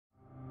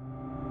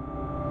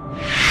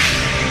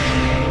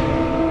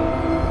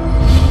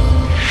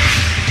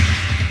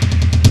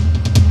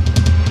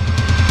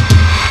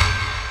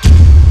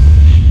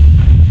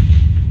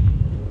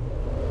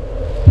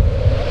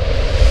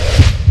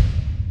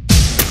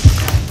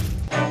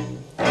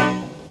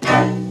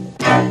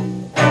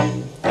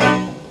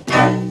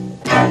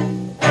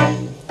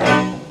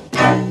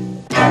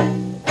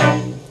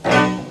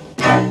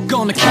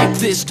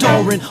this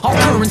door in, all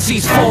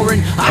currencies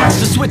foreign. Ox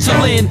to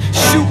Switzerland,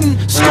 shooting,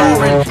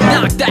 scoring.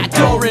 Knock that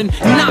door in,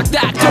 knock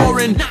that door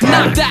in,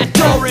 knock that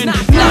door in,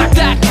 knock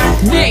that.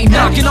 We ain't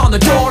knocking on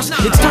the doors,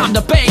 it's time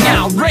to bang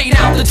out, rain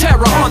out the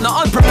terror on the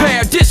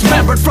unprepared.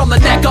 Dismembered from the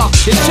neck up,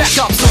 it's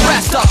checkups, the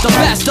rest up, the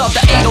best of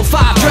the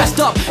 805 dressed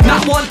up.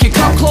 Not one can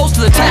come close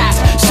to the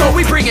task, so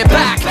we bring it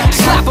back.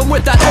 Slap them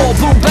with that old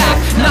boom back.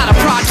 Not a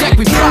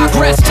project, we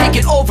progress,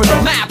 taking over the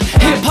map.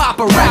 Hip-hop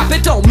or rap,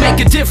 it don't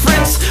make a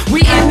difference.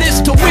 We in this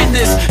to win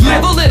this,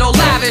 live a little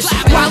lavish,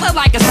 wildin'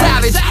 like a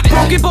savage.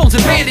 Broken bones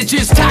and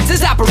bandages,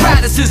 taxes,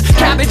 apparatuses.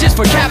 Cabbages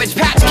for Cabbage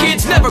Patch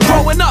Kids, never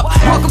growing up.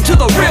 Welcome to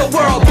the real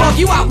world, bug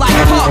you out like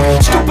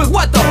fuck. Stupid,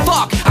 what the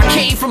fuck? I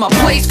came from a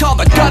place called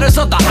the gutters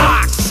of the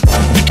Ox.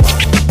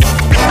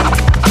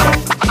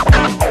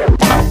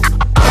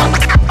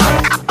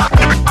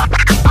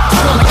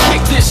 Gonna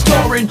kick this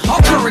door in,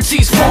 all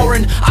currencies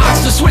foreign.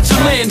 Ox to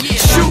Switzerland,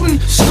 shooting,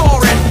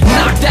 scoring.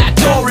 Knock that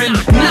door in,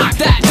 knock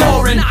that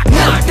door in,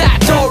 knock that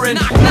door in,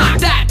 knock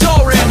that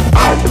door in.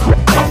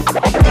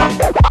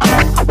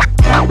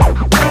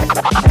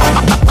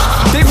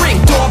 They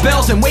ring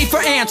doorbells and wait for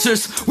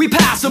answers. We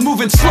pass them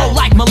moving slow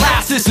like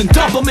molasses and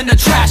dump them in the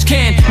trash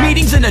can.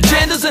 Meetings and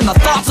agendas and the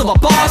thoughts of a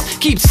boss.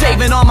 Keep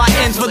saving all my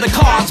ends for the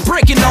cause,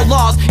 breaking no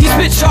laws. He's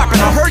spit sharp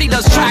and I heard he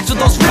does tracks with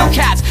those real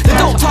cats that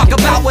don't talk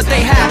about what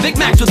they have. Big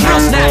Macs with real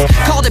snaps.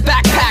 Called it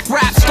backpack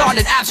rap,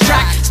 started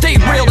abstract,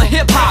 stayed real to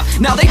hip-hop.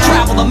 Now they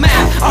travel the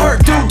map. I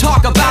heard dude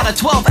talk about a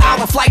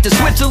 12-hour flight to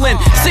Switzerland,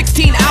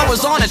 16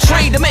 hours on a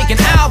train to make an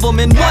album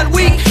in 1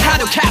 week. How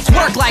do cats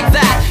work like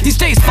that? He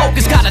stays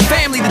focused, got a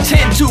family to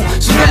tend to,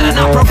 so better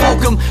not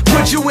provoke him.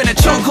 Put you in a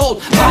chokehold,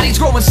 body's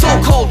growing so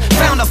cold.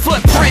 Found a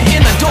footprint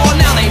in the door,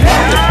 now they know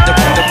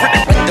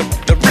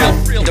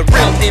the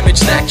real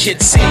image that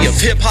kids see of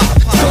hip-hop.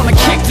 Gonna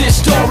kick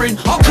this door in,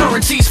 all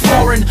currency